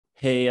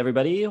Hey,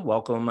 everybody.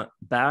 Welcome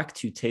back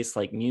to Taste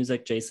Like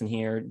Music. Jason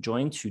here,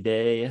 joined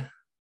today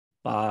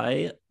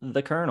by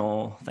the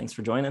Kernal. Thanks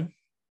for joining.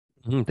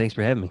 Thanks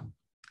for having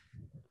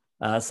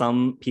me.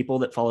 Some people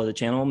that follow the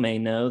channel may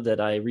know that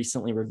I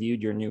recently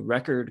reviewed your new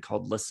record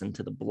called Listen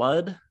to the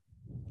Blood.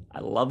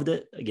 I loved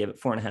it. I gave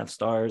it 4.5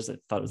 stars. I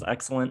thought it was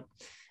excellent.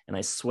 And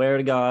I swear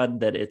to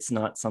God that it's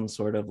not some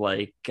sort of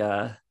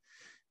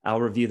I'll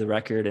review the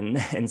record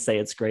and say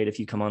it's great if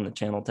you come on the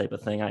channel type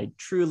of thing. I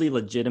truly,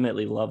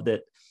 legitimately loved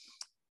it.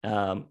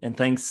 And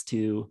thanks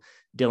to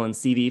Dylan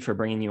CV for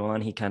bringing you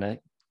on. He kind of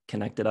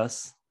connected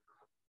us.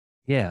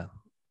 Yeah,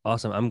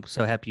 awesome. I'm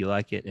so happy you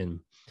like it, and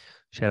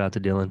shout out to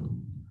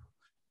Dylan.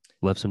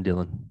 Love some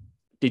Dylan.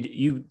 Did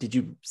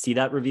you see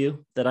that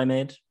review that I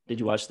made?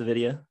 Did you watch the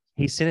video?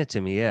 He sent it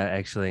to me. Yeah,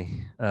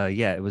 actually.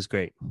 Yeah, it was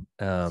great.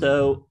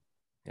 So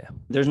yeah,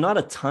 there's not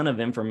a ton of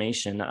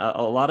information.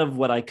 A lot of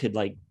what I could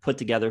put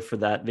together for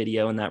that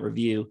video and that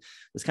review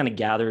was kind of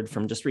gathered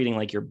from just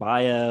reading your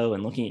bio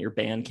and looking at your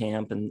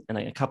Bandcamp and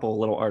a couple of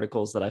little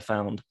articles that I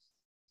found.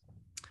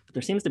 But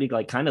there seems to be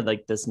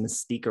this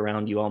mystique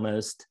around you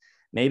almost.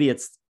 Maybe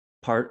it's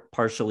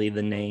partially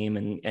the name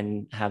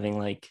and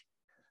having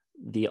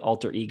the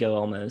alter ego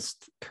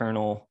almost,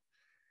 Kernal.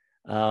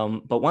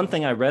 But one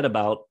thing I read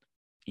about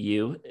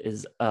you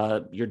is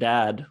your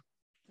dad,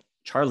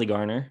 Charlie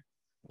Garner,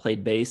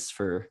 played bass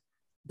for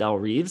Del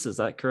Reeves. Is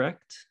that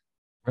correct?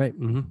 right.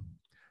 Mm-hmm.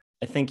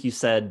 I think you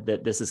said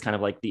that this is kind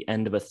of the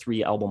end of a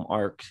 3-album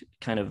arc,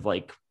 kind of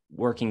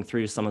working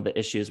through some of the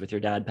issues with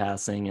your dad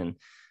passing and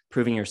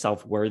proving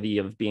yourself worthy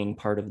of being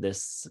part of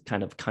this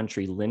kind of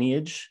country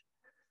lineage.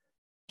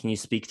 Can you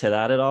speak to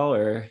that at all?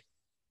 Or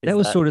That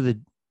was sort of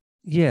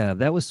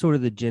that was sort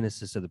of the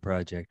genesis of the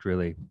project,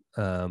 really.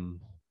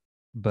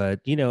 But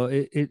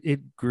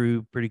it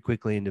grew pretty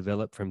quickly and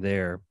developed from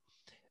there.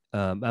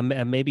 I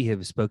maybe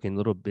have spoken a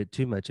little bit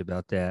too much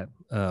about that,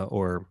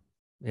 or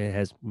it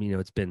has,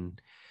 it's been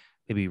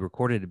maybe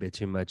recorded a bit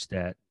too much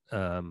that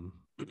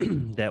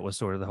that was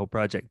sort of the whole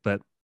project.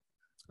 But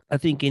I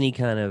think any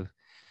kind of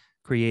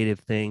creative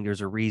thing, there's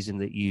a reason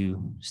that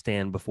you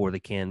stand before the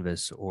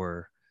canvas,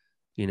 or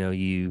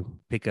you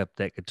pick up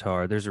that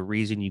guitar. There's a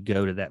reason you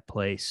go to that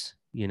place,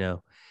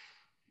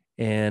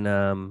 and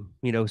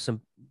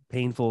some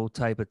painful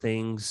type of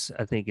things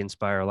I think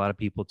inspire a lot of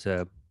people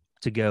to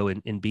go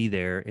and be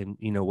there. And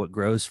what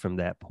grows from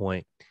that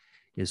point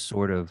is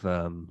sort of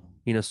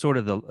sort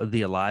of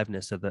the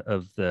aliveness of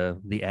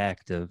the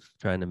act of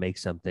trying to make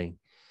something.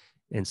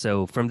 And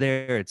so from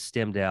there it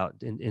stemmed out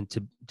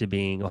into to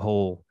being a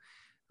whole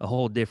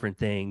different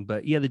thing.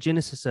 But yeah, the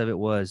genesis of it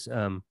was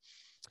I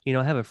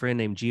have a friend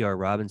named G.R.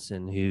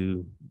 Robinson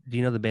who, do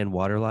you know the band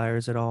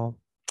Waterliars at all?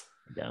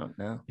 I don't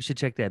know. You should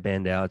check that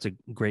band out. It's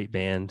a great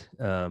band.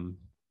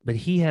 But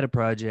he had a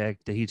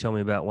project that he told me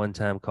about one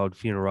time called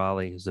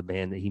Funerale. Is a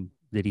band that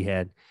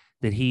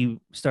he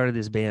started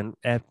this band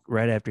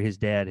right after his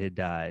dad had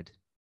died.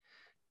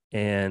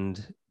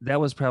 And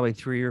that was probably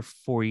 3 or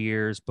 4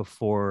 years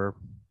before,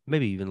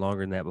 maybe even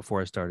longer than that,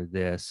 before I started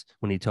this,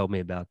 when he told me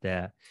about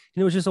that.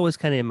 And it was just always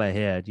kind of in my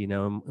head,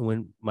 and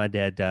when my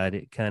dad died,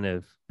 it kind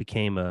of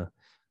became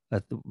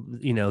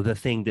the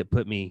thing that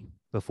put me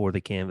before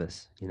the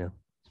canvas.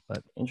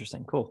 But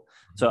Interesting. Cool.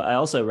 So I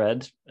also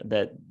read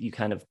that you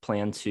kind of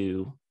plan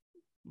to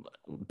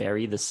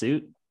bury the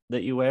suit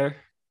that you wear.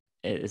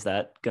 Is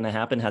that going to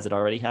happen? Has it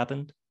already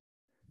happened?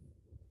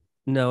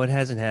 no, it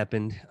hasn't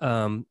happened.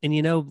 And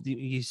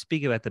you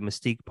speak about the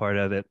mystique part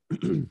of it.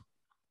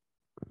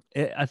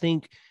 I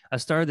think I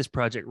started this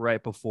project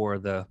right before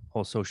the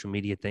whole social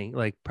media thing,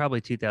 like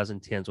probably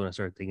 2010s when I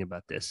started thinking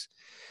about this.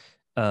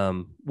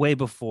 Way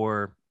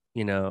before,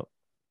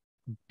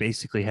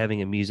 basically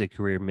having a music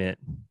career meant,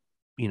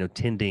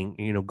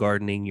 tending,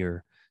 gardening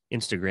your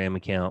Instagram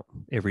account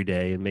every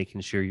day and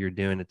making sure you're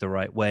doing it the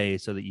right way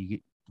so that you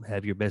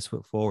have your best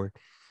foot forward.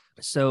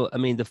 So, I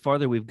mean, the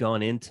farther we've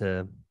gone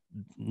into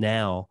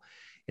now,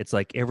 it's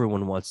like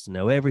everyone wants to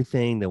know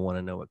everything. They want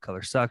to know what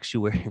color socks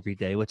you wear every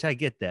day, which I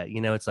get that.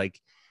 It's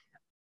like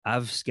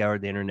I've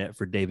scoured the internet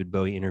for David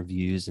Bowie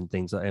interviews and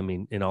things.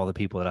 And all the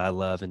people that I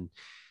love, and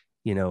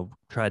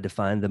tried to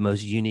find the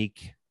most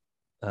unique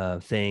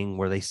thing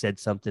where they said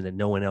something that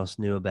no one else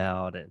knew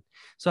about. And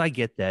so I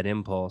get that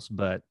impulse,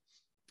 but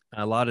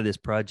a lot of this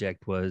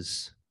project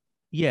was,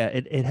 yeah,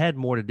 it had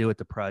more to do with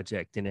the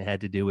project than it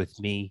had to do with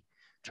me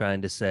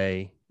trying to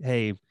say,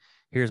 hey,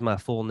 here's my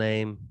full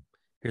name,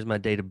 here's my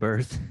date of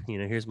birth,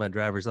 here's my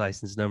driver's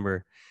license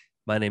number,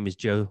 my name is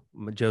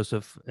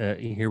Joseph,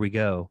 here we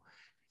go.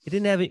 It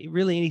didn't have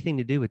really anything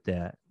to do with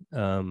that.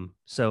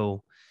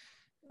 So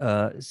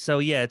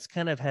yeah, it's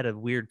kind of had a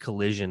weird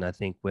collision, I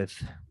think,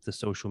 with the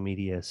social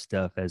media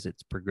stuff as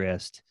it's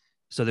progressed.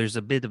 So there's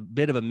a bit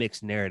of a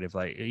mixed narrative.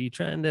 Like, are you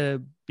trying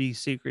to be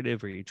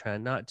secretive, or are you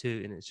trying not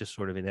to? And it's just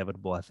sort of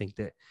inevitable. I think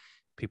that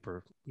people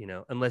are,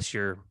 unless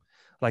you're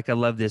like, I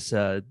love this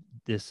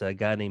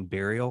guy named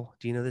Burial.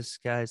 Do you know this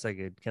guy? It's like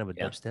a kind of a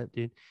dubstep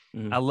dude.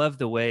 Mm-hmm. I love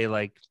the way,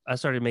 like, I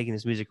started making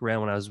this music around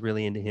when I was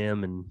really into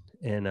him,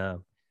 and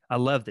I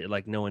loved it.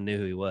 Like, no one knew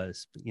who he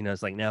was. But,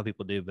 it's like now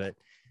people do, but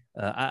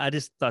I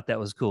just thought that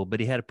was cool. But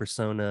he had a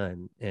persona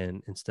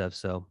and stuff.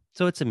 So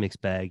it's a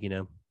mixed bag, you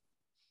know.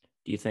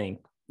 Do you think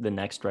the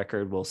next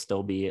record will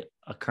still be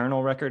a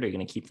Kernal record? Are you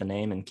going to keep the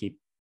name and keep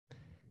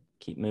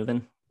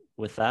moving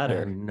with that, I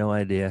have or no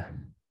idea.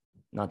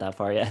 not that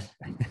far yet?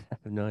 I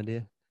have no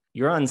idea.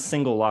 You're on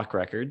Single Lock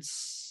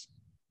Records,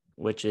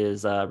 which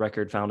is a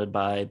record founded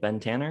by Ben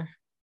Tanner,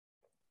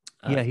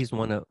 Yeah, he's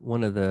one of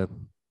the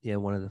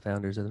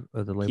founders of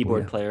the label.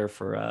 keyboard Yeah. player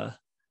for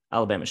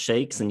Alabama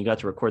Shakes, and you got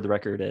to record the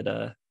record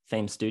at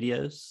Fame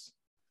Studios.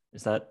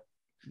 Is that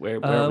where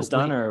it was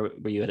done, We or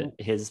were you at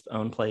his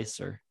own place?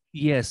 Or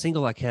Yeah,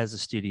 Single Lock has a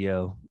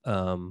studio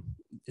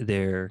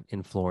there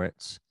in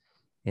Florence,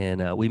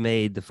 and we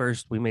made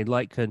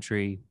Light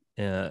Country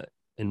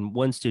in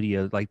one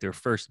studio, like their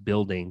first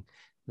building.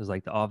 It was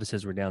like the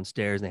offices were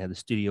downstairs, and they had the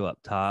studio up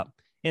top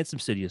and some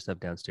studio stuff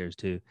downstairs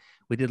too.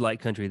 We did Light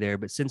Country there,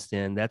 but since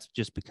then that's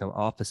just become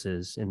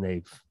offices, and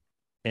they've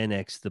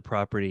annexed the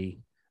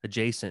property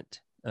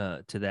adjacent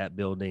to that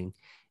building,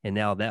 and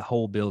now that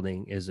whole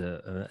building is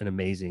an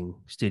amazing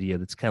studio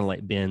that's kind of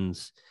like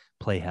Ben's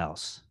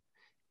playhouse,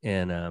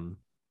 and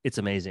it's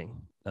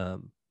amazing.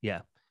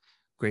 Yeah,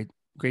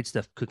 great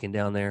stuff cooking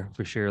down there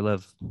for sure.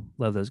 Love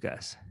those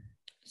guys.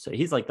 so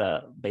he's like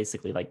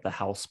basically like the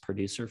house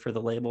producer for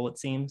the label, it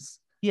seems.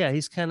 Yeah,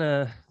 he's kind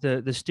of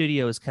the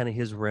studio is kind of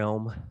his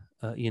realm.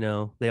 You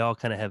know, they all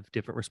kind of have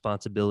different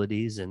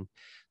responsibilities, and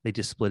they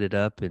just split it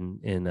up and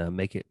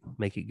make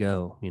it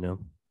go. You know.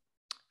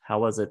 How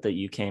was it that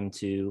you came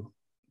to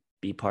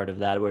be part of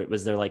that?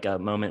 Was there like a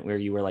moment where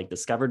you were like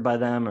discovered by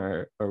them,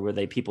 or were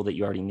they people that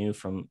you already knew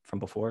from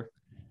before?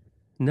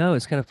 No,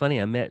 it's kind of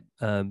funny. I met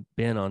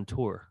Ben on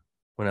tour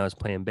when I was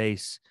playing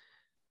bass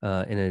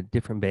in a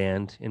different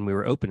band, and we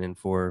were opening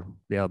for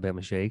the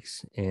Alabama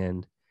Shakes,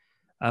 and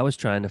I was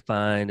trying to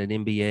find an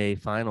NBA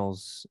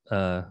Finals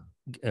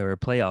or a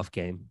playoff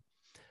game,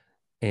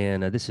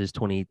 and this is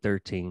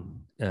 2013.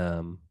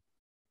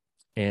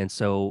 And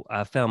so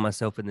I found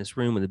myself in this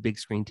room with a big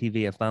screen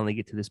TV. I finally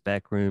get to this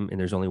back room, and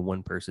there's only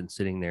one person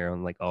sitting there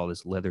on like all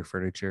this leather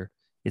furniture.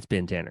 It's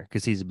Ben Tanner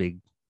because he's a big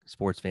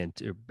sports fan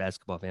or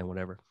basketball fan,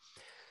 whatever.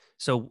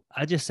 So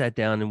I just sat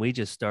down and we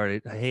just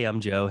started. Hey, I'm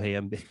Joe. Hey,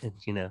 I'm Ben.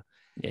 You know,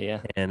 Yeah,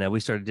 yeah. and we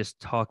started just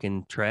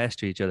talking trash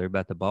to each other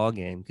about the ball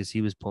game because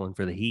he was pulling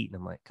for the Heat, and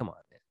I'm like, come on,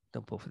 man,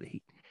 don't pull for the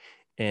Heat.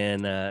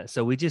 And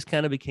so we just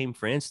kind of became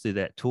friends through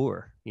that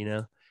tour, you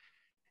know,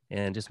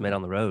 and just met Cool.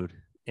 on the road,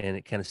 and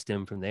it kind of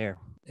stemmed from there.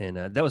 And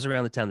that was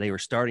around the time they were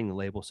starting the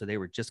label, so they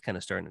were just kind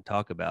of starting to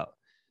talk about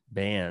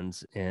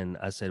bands. And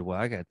I said, well,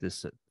 I got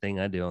this thing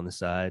I do on the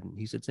side, and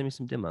he said, send me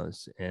some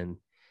demos. And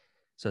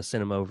so I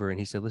sent him over, and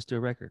he said, let's do a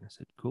record. I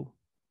said, cool,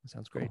 that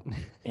sounds great. Cool.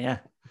 Yeah.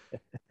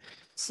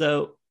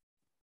 So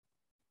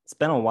it's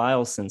been a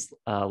while since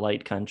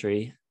Light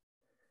Country.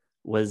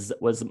 Was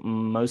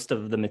most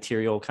of the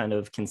material kind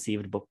of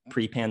conceived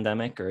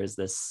pre-pandemic, or is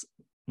this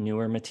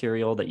newer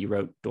material that you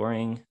wrote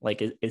during?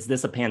 Like, is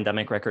this a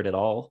pandemic record at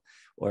all,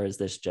 or is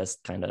this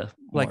just kind of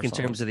more Like in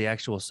terms songs? of the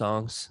actual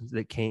songs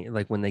that came,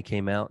 like when they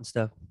came out and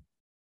stuff.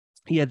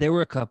 Yeah, there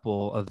were a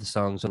couple of the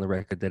songs on the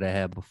record that I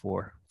had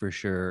before for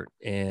sure,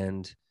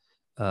 and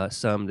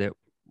some that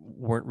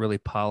weren't really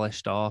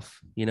polished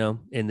off, you know.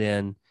 And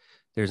then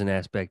there's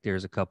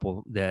a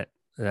couple that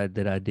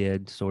I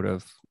did sort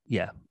of,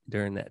 yeah,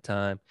 during that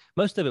time.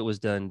 Most of it was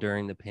done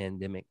during the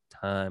pandemic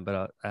time,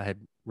 but I had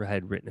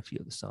written a few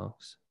of the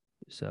songs.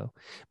 So,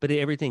 but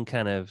everything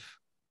kind of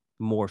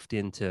morphed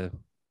into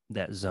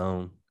that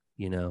zone,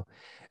 you know,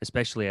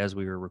 especially as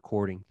we were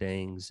recording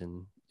things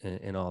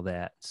and all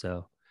that.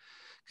 So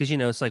because you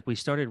know it's like we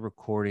started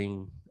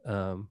recording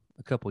a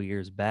couple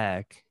years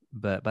back,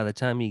 but by the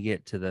time you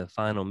get to the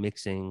final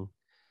mixing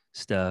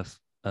stuff,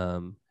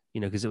 you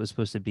know, because it was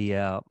supposed to be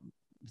out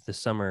the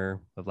summer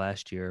of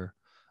last year.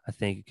 I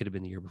think it could have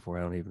been the year before.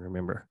 I don't even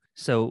remember.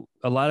 So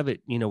a lot of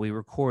it, you know, we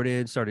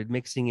recorded, started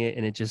mixing it,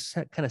 and it just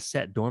kind of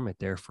sat dormant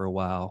there for a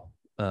while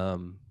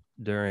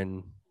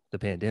during the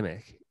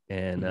pandemic.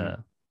 And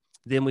Mm-hmm.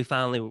 then we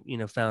finally, you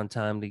know, found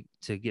time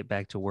to get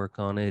back to work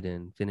on it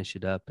and finish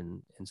it up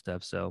and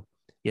stuff. So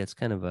yeah, it's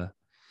kind of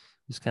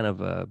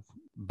a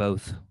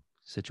both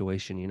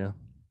situation, you know.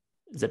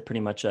 Is it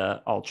pretty much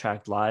all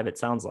tracked live? It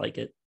sounds like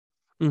it.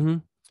 Mm-hmm.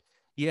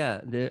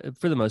 Yeah,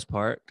 for the most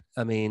part.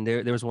 I mean,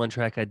 there was one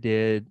track I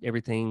did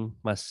everything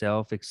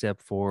myself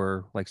except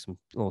for like some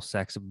little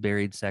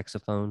buried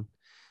saxophone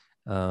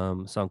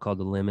song called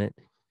 "The Limit."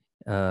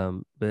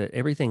 But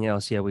everything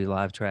else, yeah, we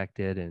live tracked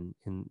it and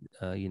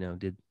you know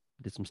did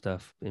some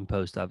stuff in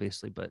post,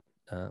 obviously. But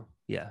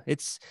yeah,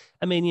 it's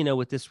I mean, you know,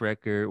 with this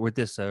record, with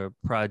this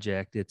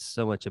project, it's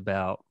so much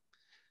about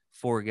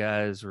four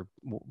guys or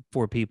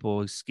four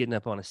people just getting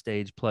up on a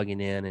stage, plugging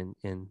in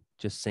and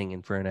just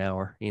singing for an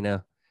hour, you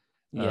know.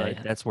 Yeah,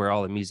 yeah. That's where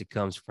all the music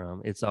comes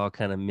from. It's all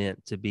kind of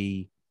meant to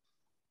be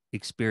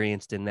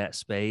experienced in that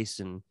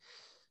space. And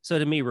so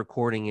to me,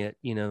 recording it,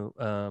 you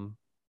know,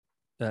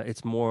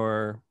 it's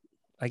more,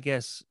 I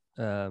guess,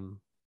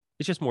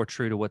 it's just more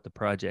true to what the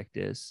project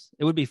is.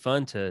 It would be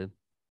fun to,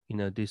 you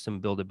know, do some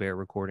Build a Bear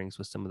recordings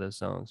with some of those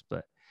songs,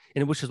 but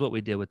and which is what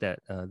we did with that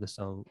the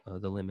song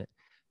The Limit.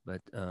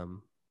 But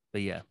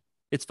yeah,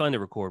 it's fun to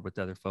record with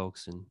other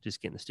folks and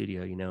just get in the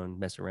studio, you know, and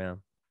mess around.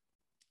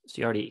 So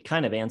you already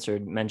kind of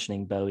answered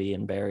mentioning Bowie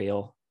and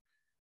Burial.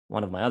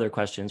 One of my other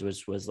questions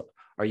was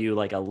are you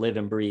like a live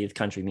and breathe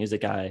country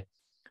music guy?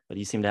 But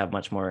you seem to have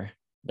much more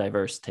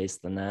diverse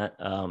taste than that.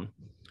 Are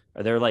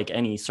there like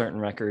any certain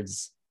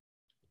records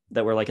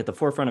that were like at the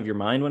forefront of your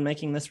mind when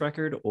making this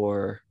record,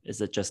 or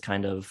is it just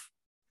kind of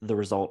the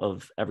result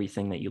of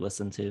everything that you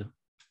listen to?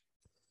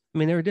 I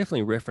mean, there were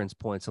definitely reference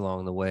points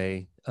along the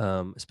way,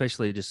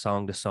 especially just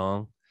song to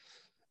song.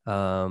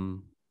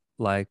 Um,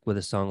 like with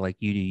a song like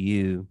 "You Do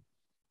You,"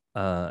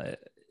 uh,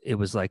 it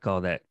was like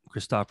all that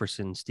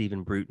Christopherson,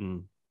 Stephen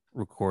Bruton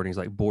recordings,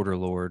 like Border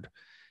Lord.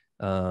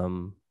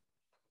 Um,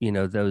 you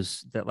know,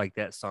 those that like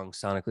that song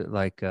sonically,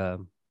 like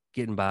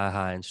 "Getting By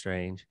High and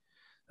Strange,"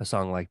 a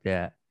song like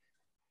that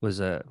was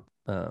a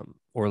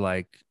or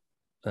like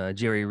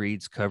Jerry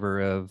Reed's cover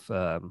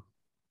of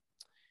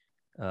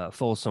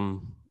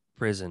Folsom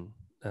Prison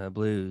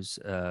Blues.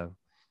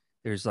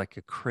 There's like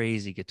a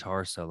crazy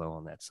guitar solo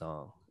on that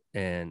song,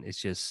 and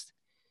it's just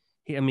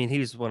I mean, he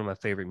was one of my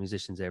favorite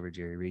musicians ever,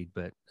 Jerry Reed,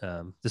 but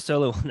the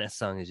solo on that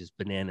song is just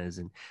bananas.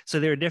 And so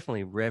there are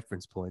definitely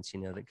reference points, you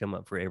know, that come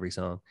up for every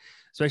song,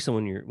 especially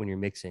when you're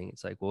mixing.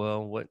 It's like,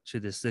 well, what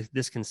should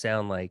this can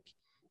sound like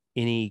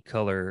any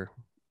color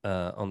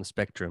on the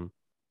spectrum.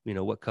 You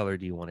know, what color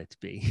do you want it to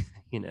be?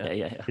 You know,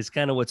 Yeah. it's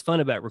kind of what's fun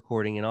about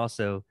recording, and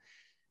also,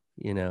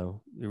 you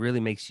know, it really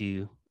makes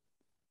you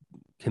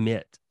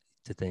commit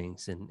to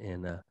things, and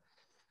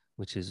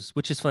which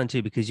is fun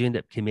too, because you end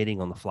up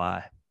committing on the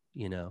fly,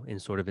 you know, and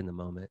sort of in the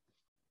moment.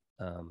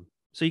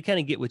 So you kind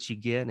of get what you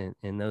get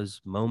in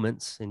those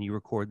moments, and you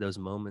record those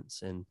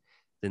moments, and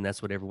then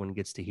that's what everyone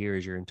gets to hear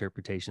is your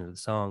interpretation of the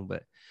song.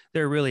 But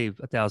there are really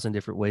 1,000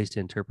 different ways to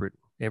interpret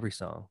every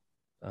song.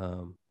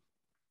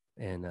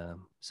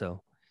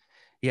 So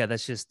yeah,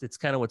 it's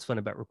kind of what's fun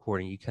about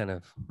recording. You kind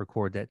of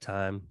record that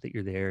time that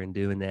you're there and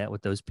doing that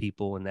with those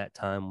people and that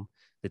time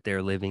that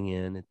they're living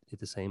in at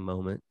the same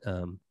moment.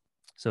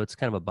 So it's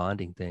kind of a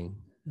bonding thing,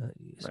 Right.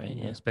 you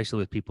know, Yeah. especially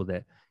with people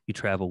that you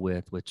travel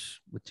with,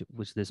 which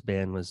this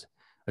band was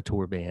a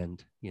tour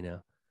band, you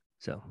know.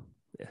 So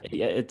yeah,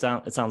 Yeah. It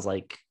sounds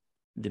like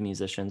the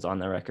musicians on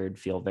the record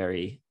feel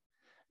very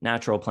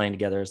natural playing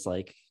together. It's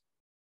like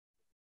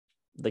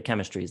the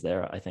chemistry's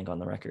there, I think, on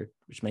the record,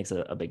 which makes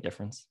a big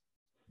difference.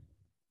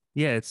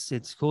 yeah,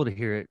 it's cool to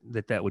hear it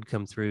that would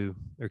come through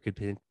or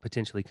could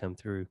potentially come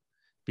through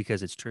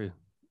because it's true.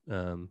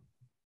 Um,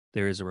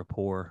 there is a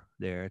rapport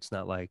there. It's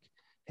not like,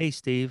 hey,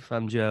 Steve,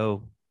 I'm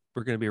Joe.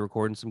 We're going to be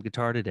recording some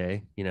guitar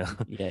today, you know.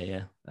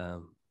 Yeah.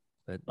 um,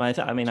 but Well,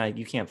 I mean,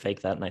 you can't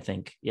fake that, and I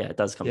think, yeah, it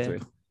does come yeah, through.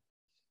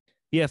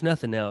 yeah. If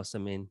nothing else, I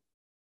mean,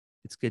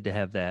 it's good to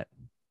have that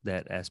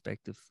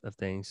aspect of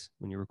things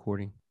when you're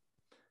recording.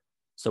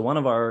 So one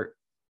of our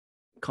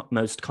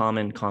most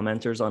common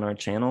commenters on our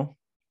channel,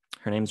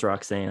 her name's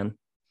Roxanne,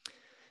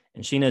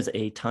 and she knows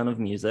a ton of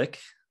music.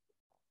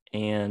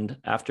 And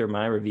after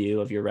my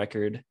review of your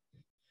record,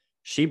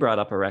 she brought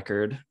up a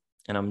record,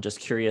 and I'm just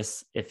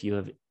curious if you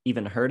have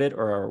even heard it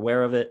or are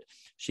aware of it.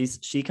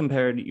 She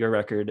compared your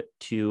record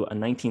to a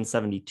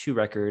 1972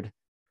 record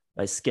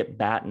by Skip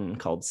Batton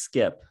called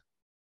Skip.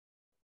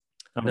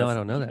 I don't know No, I if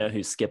don't know you that. know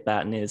who Skip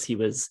Batton is. He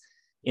was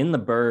in the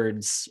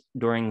Byrds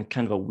during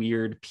kind of a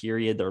weird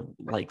period or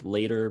like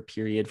later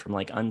period from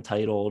like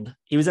Untitled.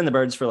 He was in the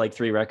Byrds for like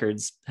 3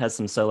 records, has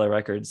some solo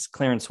records.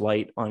 Clarence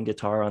White on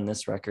guitar on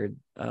this record.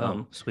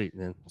 Oh, sweet.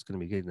 Then it's going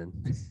to be good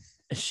then.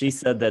 She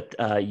said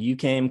that you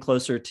came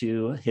closer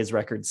to his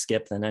record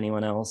Skip than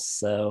anyone else.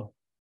 So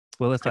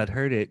Well, if I'd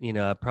heard it, you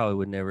know, I probably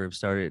would never have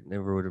started,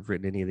 never would have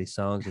written any of these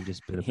songs and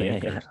just been a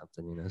banker or yeah,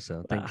 something, you know.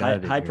 So thank God I high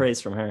didn't hear praise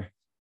from her.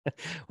 it.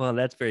 Well,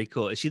 that's very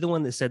cool. Is she the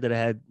one that said that I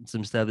had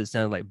some stuff that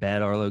sounded like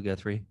bad Arlo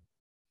Guthrie? Or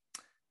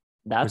is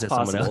That's that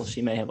someone possible. else?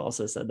 She may have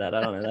also said that.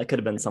 I don't know. That could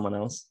have been someone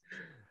else.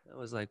 I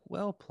was like,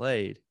 well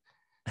played.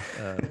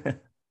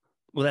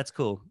 Well, that's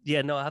cool.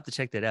 Yeah, no, I'll have to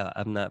check that out.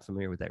 I'm not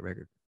familiar with that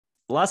record.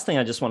 Last thing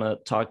I just want to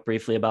talk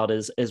briefly about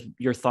is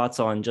your thoughts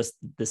on just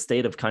the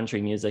state of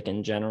country music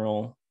in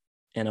general.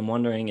 And I'm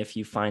wondering if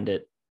you find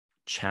it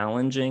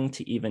challenging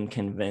to even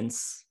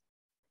convince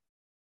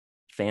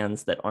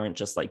fans that aren't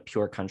just like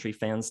pure country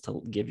fans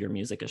to give your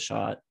music a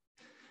shot,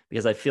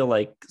 because I feel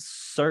like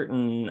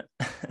certain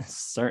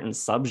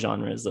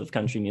subgenres of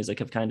country music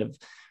have kind of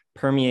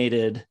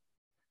permeated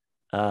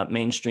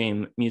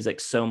mainstream music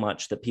so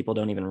much that people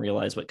don't even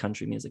realize what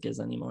country music is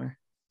anymore.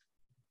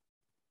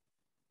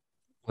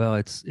 Well,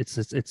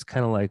 it's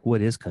kind of like,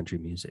 what is country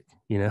music?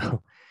 You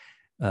know,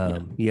 Yeah.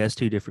 you ask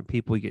 2 different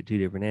people, you get 2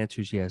 different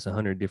answers. You ask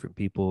 100 different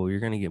people, you're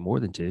going to get more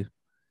than two.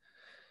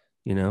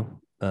 You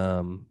know,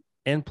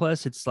 and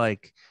plus, it's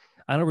like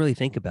I don't really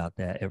think about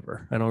that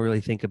ever. I don't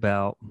really think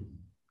about,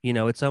 you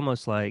know, it's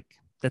almost like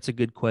that's a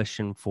good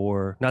question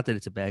for, not that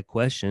it's a bad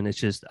question. It's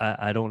just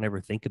I don't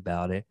ever think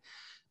about it.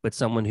 But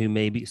someone who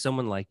maybe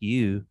someone like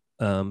you,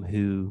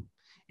 who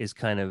is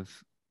kind of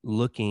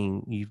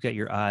you've got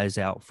your eyes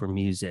out for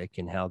music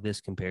and how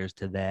this compares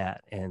to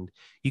that, and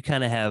you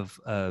kind of have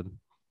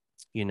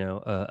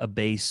a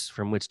base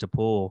from which to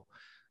pull,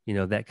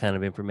 that kind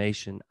of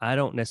information. I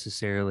don't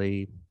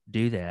necessarily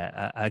do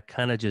that. I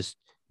kind of just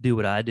do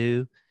what I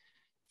do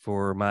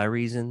for my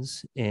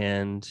reasons,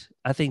 and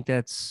I think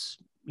that's,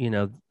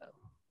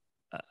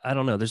 I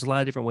don't know. There's a lot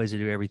of different ways to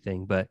do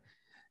everything, but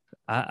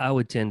I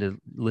would tend to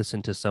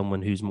listen to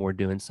someone who's more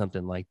doing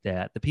something like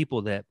that. The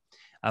people that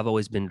I've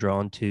always been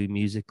drawn to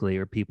musically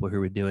are people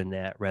who are doing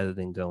that rather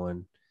than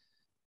going,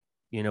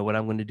 what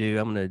I'm going to do.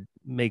 I'm going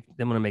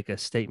to make a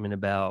statement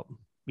about,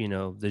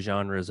 the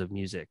genres of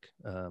music,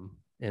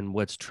 and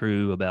what's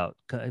true about,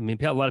 I mean,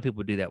 a lot of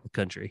people do that with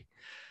country,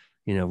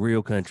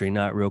 real country,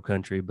 not real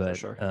country, For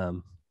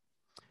sure.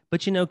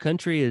 but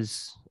country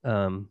is,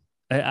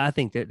 I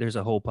think that there's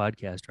a whole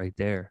podcast right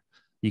there.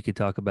 You could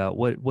talk about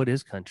what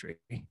is country,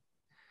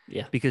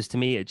 Yeah. because to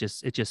me, it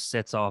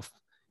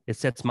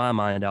sets my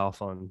mind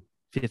off on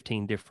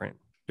 15 different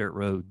dirt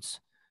roads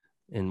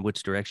and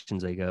which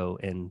directions they go.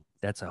 And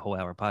that's a whole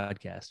hour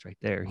podcast right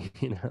there,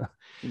 Yeah.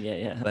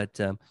 Yeah. but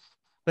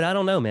I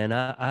don't know, man.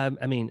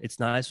 I mean, it's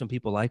nice when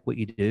people like what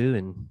you do.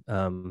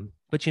 And,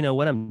 but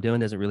what I'm doing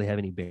doesn't really have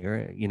any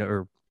bearing,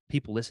 or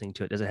people listening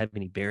to it doesn't have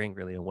any bearing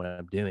really on what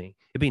I'm doing.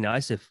 It'd be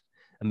nice if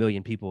a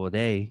million people a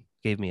day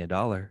gave me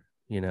 $1,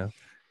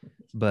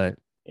 but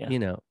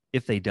Yeah.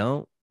 if they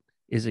don't,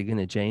 is it going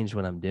to change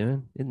what I'm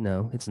doing?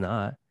 No, it's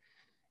not.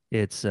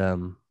 It's,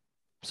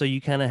 so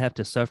you kind of have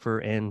to suffer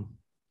and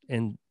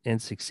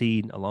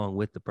succeed along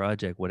with the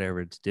project,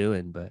 whatever it's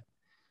doing. But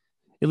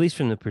at least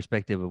from the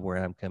perspective of where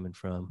I'm coming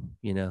from,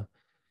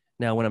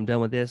 now when I'm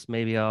done with this,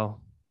 maybe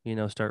I'll,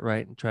 start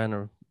writing, trying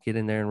to get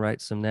in there and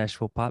write some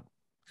Nashville pop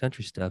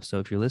country stuff. So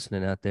if you're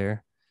listening out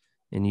there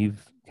and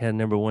you've had a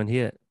number one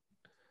hit,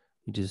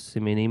 you just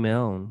send me an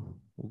email and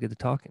we'll get to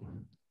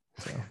talking.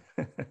 So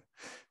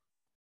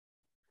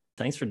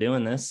Thanks for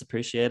doing this.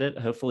 Appreciate it.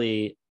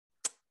 Hopefully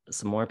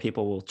some more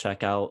people will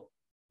check out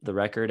the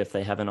record if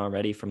they haven't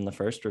already from the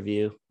first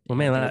review. Well,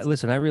 man,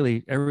 listen, I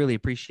really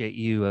appreciate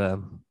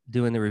you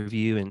doing the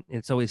review, and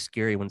it's always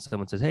scary when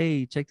someone says,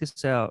 "Hey, check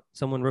this out."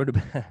 Someone wrote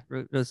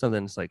wrote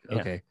something. It's like,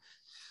 okay,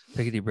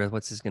 take a deep breath.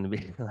 What's this going to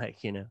be like?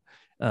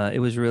 It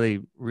was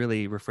really,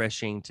 really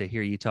refreshing to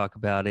hear you talk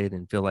about it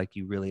and feel like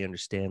you really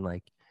understand,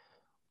 like,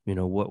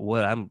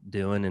 what I'm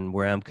doing and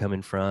where I'm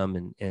coming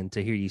from, and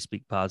to hear you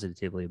speak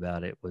positively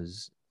about it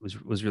was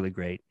really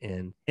great.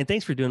 And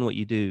thanks for doing what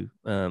you do.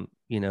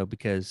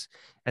 Because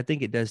I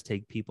think it does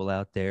take people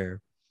out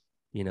there,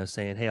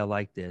 saying, "Hey, I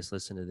like this,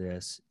 listen to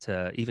this,"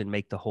 to even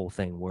make the whole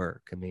thing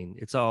work. I mean,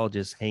 it's all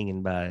just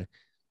hanging by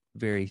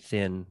very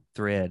thin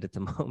thread at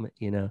the moment,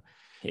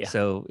 Yeah.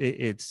 So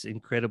it's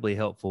incredibly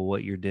helpful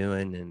what you're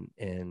doing.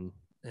 And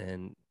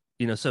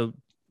so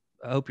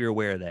I hope you're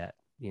aware of that,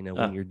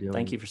 when you're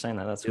thank you for saying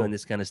that. That's doing cool.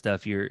 this kind of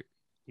stuff, you're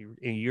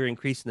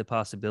increasing the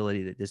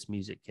possibility that this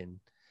music can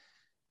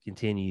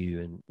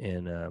continue,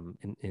 and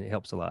it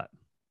helps a lot.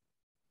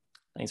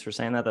 Thanks for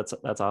saying that.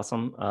 That's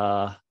awesome.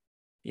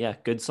 Yeah,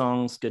 good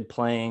songs, good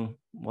playing.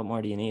 What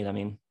more do you need? I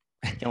mean,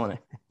 killing it.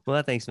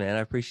 Well, thanks, man. I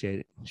appreciate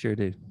it. Sure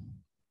do.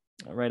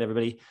 All right,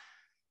 everybody.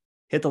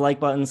 Hit the like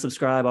button,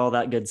 subscribe, all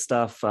that good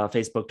stuff.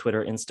 Facebook,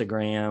 Twitter,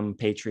 Instagram,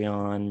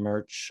 Patreon,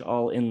 merch,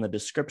 all in the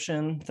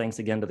description. Thanks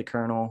again to the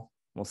Kernal.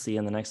 We'll see you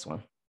in the next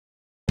one.